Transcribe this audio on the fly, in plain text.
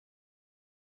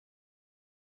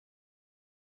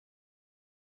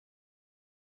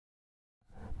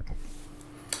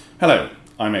Hello,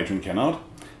 I'm Adrian Kennard,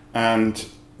 and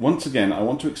once again I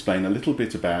want to explain a little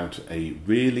bit about a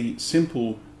really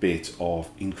simple bit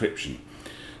of encryption.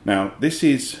 Now, this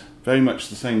is very much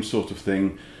the same sort of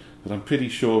thing that I'm pretty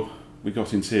sure we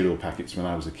got in cereal packets when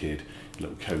I was a kid,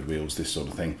 little code wheels, this sort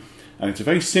of thing. And it's a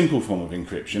very simple form of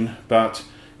encryption, but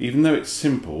even though it's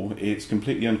simple, it's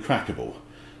completely uncrackable.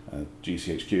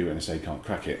 GCHQ, NSA can't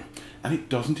crack it, and it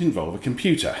doesn't involve a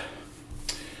computer.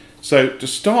 So to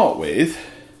start with,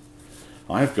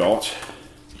 I've got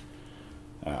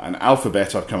an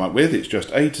alphabet I've come up with. It's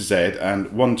just A to Z and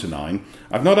 1 to 9.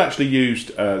 I've not actually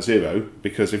used 0,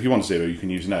 because if you want 0 you can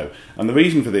use no. And the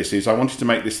reason for this is I wanted to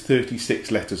make this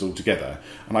 36 letters altogether,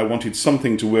 and I wanted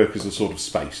something to work as a sort of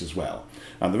space as well.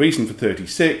 And the reason for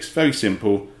 36, very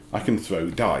simple, I can throw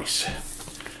dice.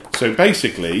 So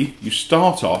basically you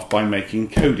start off by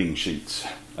making coding sheets,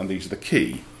 and these are the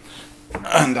key.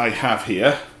 And I have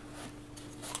here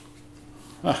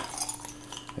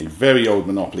a very old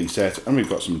Monopoly set, and we've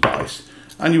got some dice.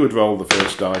 And you would roll the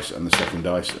first dice and the second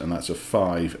dice, and that's a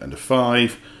 5 and a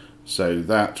 5. So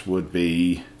that would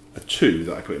be a 2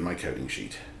 that I put in my coding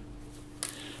sheet.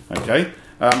 Okay,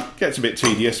 gets a bit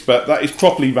tedious, but that is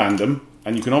properly random,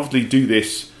 and you can obviously do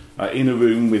this in a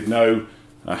room with no,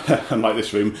 unlike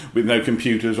this room, with no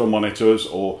computers or monitors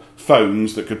or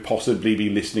phones that could possibly be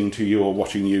listening to you or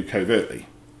watching you covertly.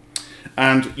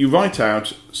 And you write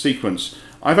out sequence.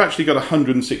 I've actually got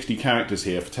 160 characters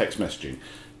here for text messaging.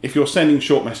 If you're sending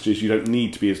short messages, you don't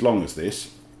need to be as long as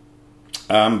this.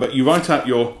 But you write out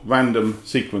your random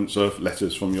sequence of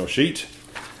letters from your sheet,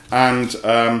 and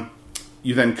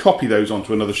you then copy those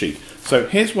onto another sheet. So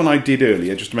here's one I did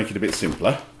earlier, just to make it a bit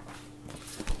simpler.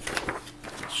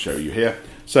 I'll show you here.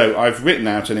 So I've written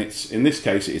out, and it's, in this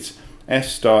case, it's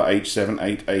S star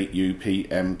H788 U P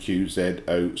M Q Z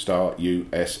O star U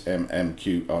S M M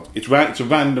Q R. It's a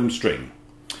random string.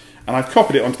 And I've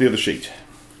copied it onto the other sheet.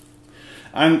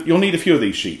 And you'll need a few of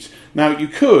these sheets. Now you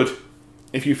could,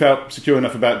 if you felt secure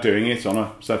enough about doing it on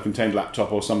a self-contained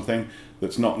laptop or something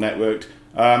that's not networked,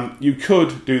 you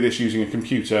could do this using a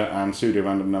computer and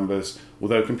pseudo-random numbers,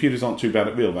 although computers aren't too bad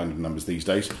at real random numbers these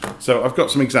days. So I've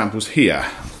got some examples here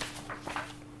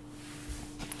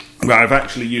where I've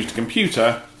actually used a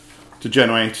computer to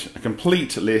generate a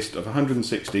complete list of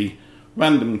 160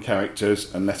 random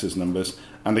characters and letters, numbers,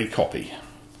 and a copy.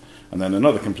 And then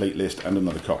another complete list and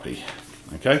another copy.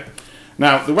 Okay?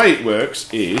 Now, the way it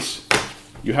works is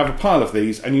you have a pile of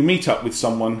these and you meet up with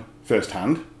someone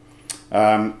firsthand.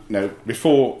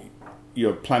 Before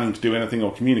you're planning to do anything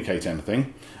or communicate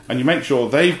anything, and you make sure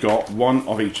they've got one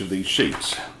of each of these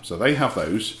sheets. So they have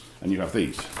those and you have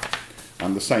these.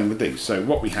 And the same with these. So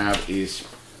what we have is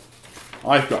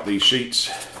I've got these sheets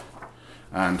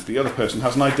and the other person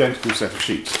has an identical set of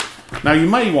sheets. Now you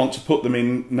may want to put them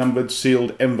in numbered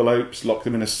sealed envelopes, lock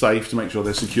them in a safe to make sure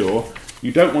they're secure.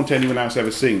 You don't want anyone else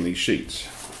ever seeing these sheets.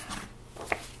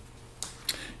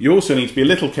 You also need to be a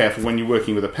little careful when you're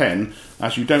working with a pen,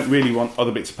 as you don't really want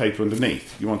other bits of paper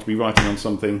underneath. You want to be writing on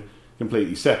something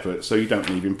completely separate, so you don't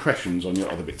leave impressions on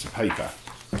your other bits of paper.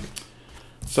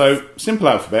 So, simple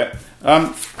alphabet.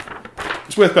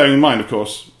 It's worth bearing in mind, of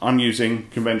course, I'm using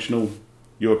conventional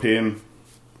European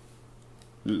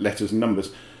letters and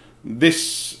numbers.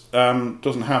 This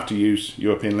doesn't have to use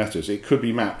European letters. It could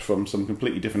be mapped from some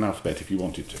completely different alphabet if you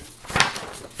wanted to.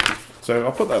 So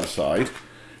I'll put that aside.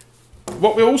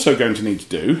 What we're also going to need to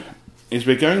do is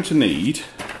we're going to need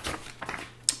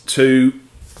to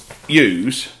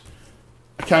use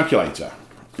a calculator.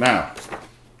 Now,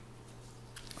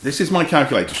 this is my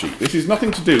calculator sheet. This is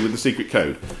nothing to do with the secret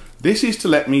code. This is to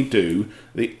let me do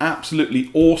the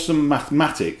absolutely awesome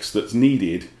mathematics that's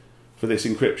needed for this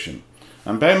encryption.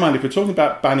 And bear in mind, if we're talking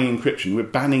about banning encryption, we're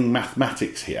banning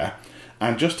mathematics here.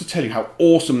 And just to tell you how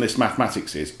awesome this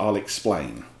mathematics is, I'll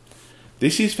explain.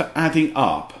 This is for adding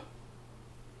up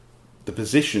the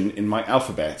position in my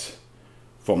alphabet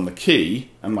from the key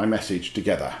and my message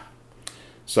together.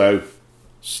 So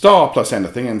star plus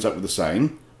anything ends up with the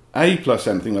same. A plus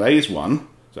anything, well, A is 1.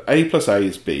 So A plus A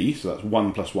is B, so that's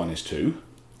 1 plus 1 is 2.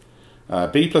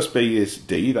 B plus B is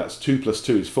D, that's 2 plus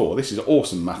 2 is 4. This is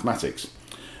awesome mathematics.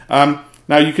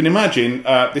 Now you can imagine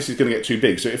this is going to get too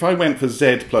big. So if I went for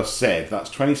Z plus Z, that's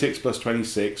 26 plus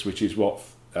 26, which is what,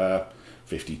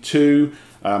 52.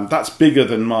 That's bigger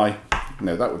than my,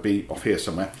 no, that would be off here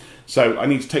somewhere. So I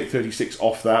need to take 36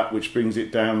 off that, which brings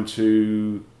it down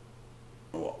to,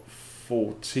 what,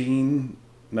 14?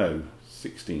 No,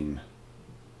 16.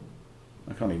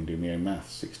 I can't even do my own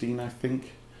maths. 16, I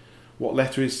think. What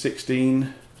letter is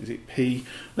 16? Is it P?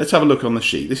 Let's have a look on the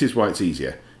sheet. This is why it's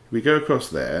easier. We go across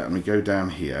there and we go down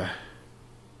here.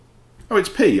 Oh, it's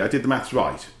P. I did the maths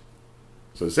right.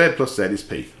 So Z plus Z is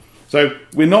P. So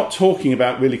we're not talking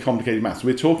about really complicated maths.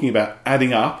 We're talking about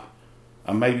adding up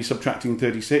and maybe subtracting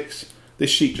 36. This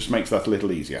sheet just makes that a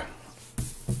little easier.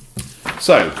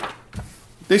 So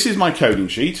this is my coding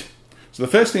sheet. So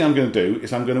the first thing I'm going to do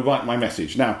is I'm going to write my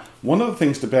message. Now, one of the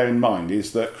things to bear in mind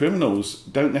is that criminals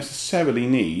don't necessarily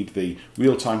need the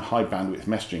real-time high bandwidth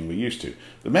messaging we're used to.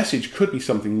 The message could be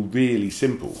something really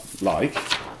simple, like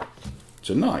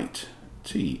tonight,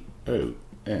 T-O-N-I-G-H-T.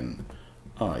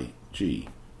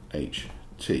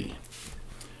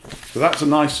 So that's a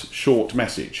nice short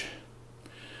message.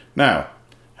 Now,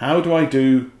 how do I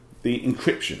do the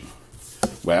encryption?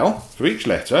 Well, for each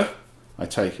letter, I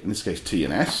take, in this case, T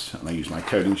and S, and I use my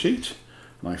coding sheet,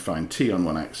 and I find T on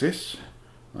one axis,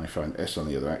 and I find S on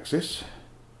the other axis,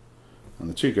 and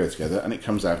the two go together, and it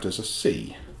comes out as a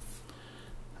C.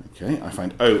 Okay, I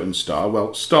find O and star.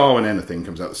 Well, star and anything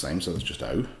comes out the same, so that's just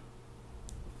O.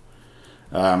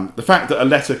 The fact that a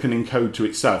letter can encode to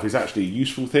itself is actually a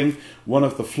useful thing. One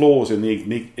of the flaws in the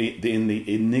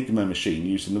Enigma machine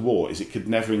used in the war is it could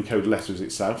never encode letters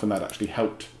itself, and that actually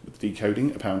helped with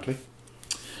decoding, apparently.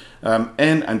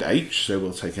 N and H, so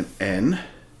we'll take an N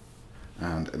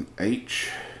and an H.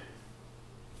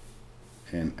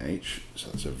 NH,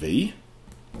 so that's a V.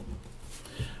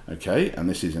 Okay, and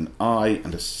this is an I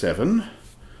and a 7.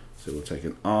 So we'll take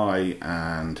an I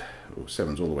and, oh,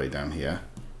 7's all the way down here.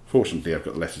 Fortunately, I've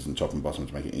got the letters on top and bottom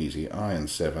to make it easy. I and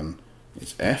 7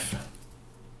 is F.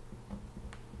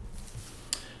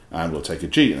 And we'll take a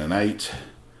G and an 8.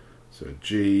 So a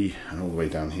G, and all the way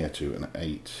down here to an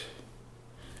 8.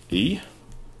 E.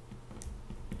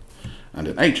 And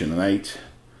an H and an 8.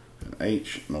 An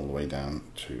H, and all the way down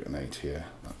to an 8 here.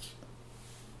 That's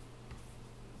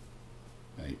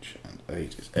H and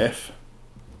 8 is F.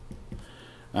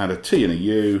 And a T and a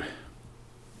U.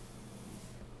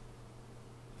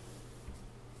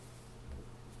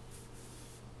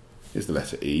 Is the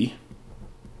letter E.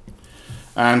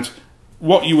 And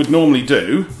what you would normally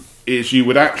do is you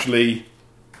would actually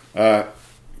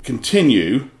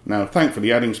continue. Now,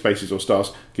 thankfully, adding spaces or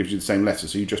stars gives you the same letter,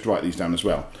 so you just write these down as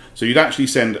well. So you'd actually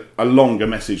send a longer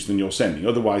message than you're sending.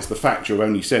 Otherwise, the fact you're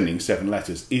only sending 7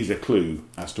 letters is a clue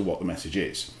as to what the message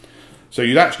is. So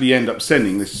you'd actually end up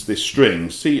sending this string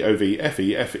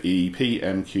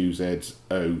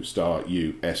COVFEFEPMQZO star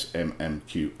U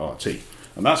SMMQRT.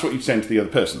 And that's what you'd send to the other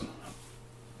person.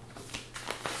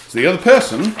 So the other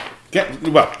person,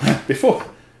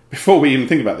 before we even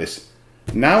think about this,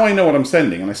 now I know what I'm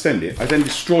sending and I send it, I then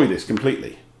destroy this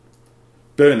completely.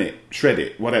 Burn it, shred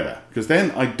it, whatever. Because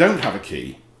then I don't have a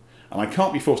key, and I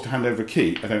can't be forced to hand over a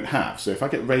key I don't have. So if I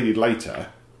get raided later,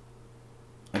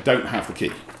 I don't have the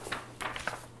key.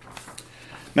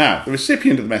 Now, the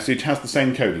recipient of the message has the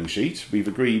same coding sheet. We've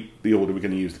agreed the order we're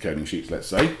going to use the coding sheets, let's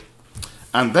say.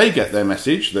 And they get their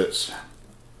message that's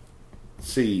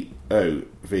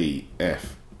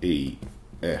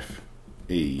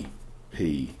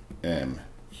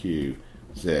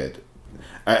COVFEFEPMQZ.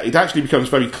 It actually becomes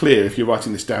very clear if you're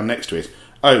writing this down next to it.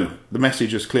 Oh, the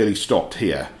message has clearly stopped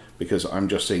here because I'm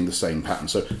just seeing the same pattern.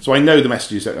 So I know the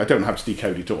messages, I don't have to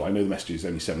decode it all. I know the message is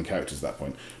only 7 characters at that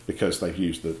point because they've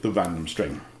used the random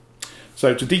string.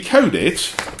 So to decode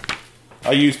it,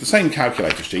 I use the same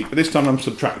calculator sheet, but this time I'm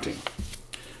subtracting.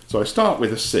 So I start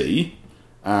with a C,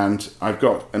 and I've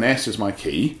got an S as my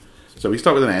key. So we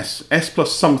start with an S. S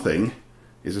plus something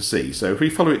is a C. So if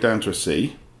we follow it down to a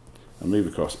C and move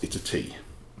across, it's a T.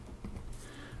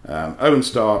 O and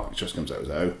star, it just comes out as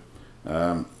O.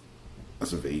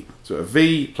 That's a V. So a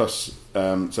V plus,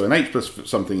 so an H plus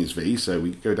something is V. So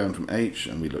we go down from H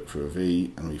and we look for a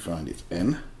V and we find it's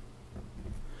N.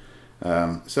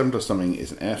 7 plus something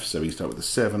is an F. So we start with a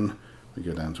 7. We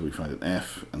go down till we find an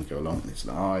F and go along and it's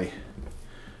an I.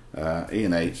 E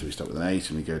and 8, so we start with an 8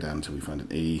 and we go down until we find an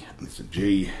E and it's a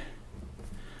G.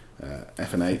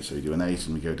 F and 8, so we do an 8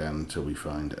 and we go down until we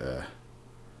find an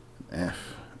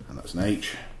F, and that's an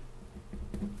H.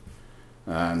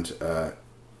 And an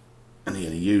E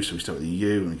and a U, so we start with a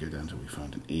U and we go down until we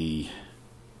find an E,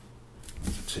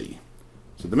 and a T.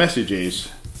 So the message is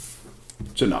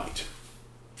tonight.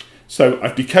 So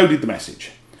I've decoded the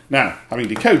message. Now, having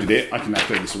decoded it, I can now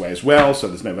throw this away as well, so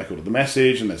there's no record of the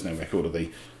message and there's no record of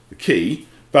the key,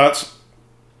 but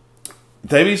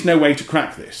there is no way to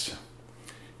crack this.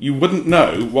 You wouldn't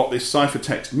know what this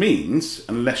ciphertext means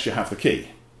unless you have the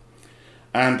key.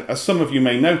 And as some of you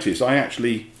may notice, I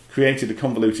actually created a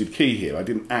convoluted key here. I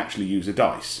didn't actually use a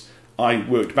dice. I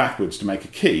worked backwards to make a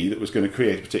key that was going to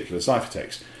create a particular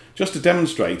ciphertext, just to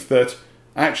demonstrate that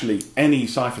actually any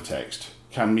ciphertext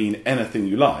can mean anything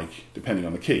you like, depending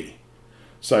on the key.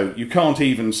 So you can't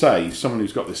even say someone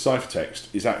who's got this ciphertext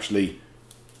is actually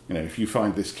You know, if you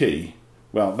find this key,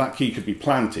 well, that key could be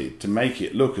planted to make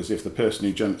it look as if the person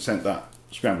who sent that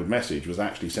scrambled message was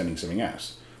actually sending something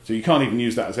else. So you can't even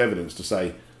use that as evidence to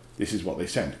say this is what they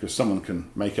sent, because someone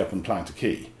can make up and plant a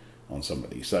key on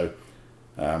somebody. So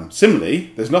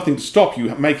similarly, there's nothing to stop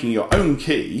you making your own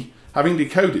key. Having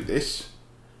decoded this,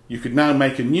 you could now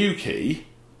make a new key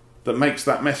that makes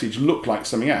that message look like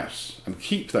something else and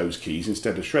keep those keys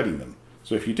instead of shredding them.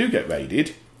 So if you do get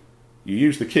raided, you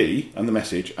use the key and the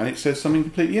message and it says something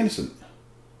completely innocent.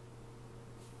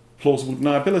 Plausible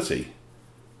deniability.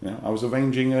 You know, I was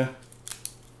arranging a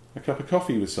cup of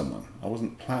coffee with someone. I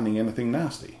wasn't planning anything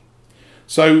nasty.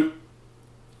 So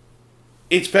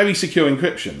it's very secure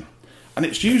encryption, and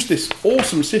it's used this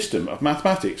awesome system of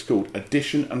mathematics called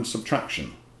addition and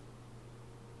subtraction.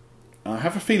 I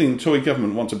have a feeling the Tory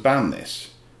government want to ban this.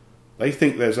 They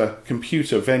think there's a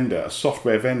computer vendor, a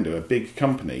software vendor, a big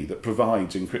company that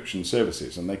provides encryption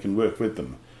services, and they can work with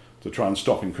them to try and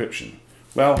stop encryption.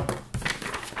 Well,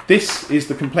 this is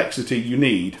the complexity you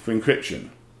need for encryption.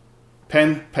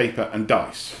 Pen, paper and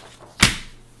dice.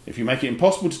 If you make it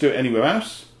impossible to do it anywhere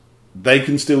else, they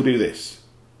can still do this.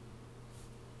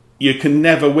 You can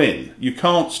never win. You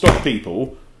can't stop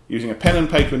people using a pen and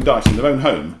paper and dice in their own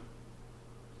home.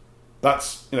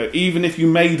 That's, you know, even if you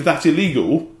made that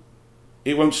illegal,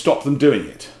 it won't stop them doing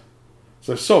it.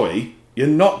 So sorry, you're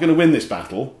not going to win this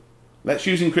battle. Let's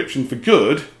use encryption for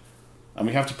good, and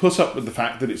we have to put up with the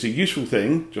fact that it's a useful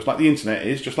thing, just like the internet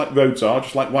is, just like roads are,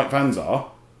 just like white vans are.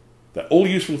 They're all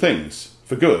useful things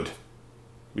for good.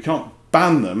 We can't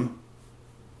ban them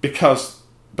because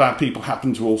bad people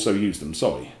happen to also use them.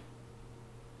 Sorry.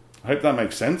 I hope that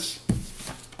makes sense.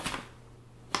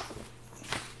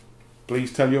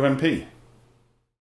 Please tell your MP.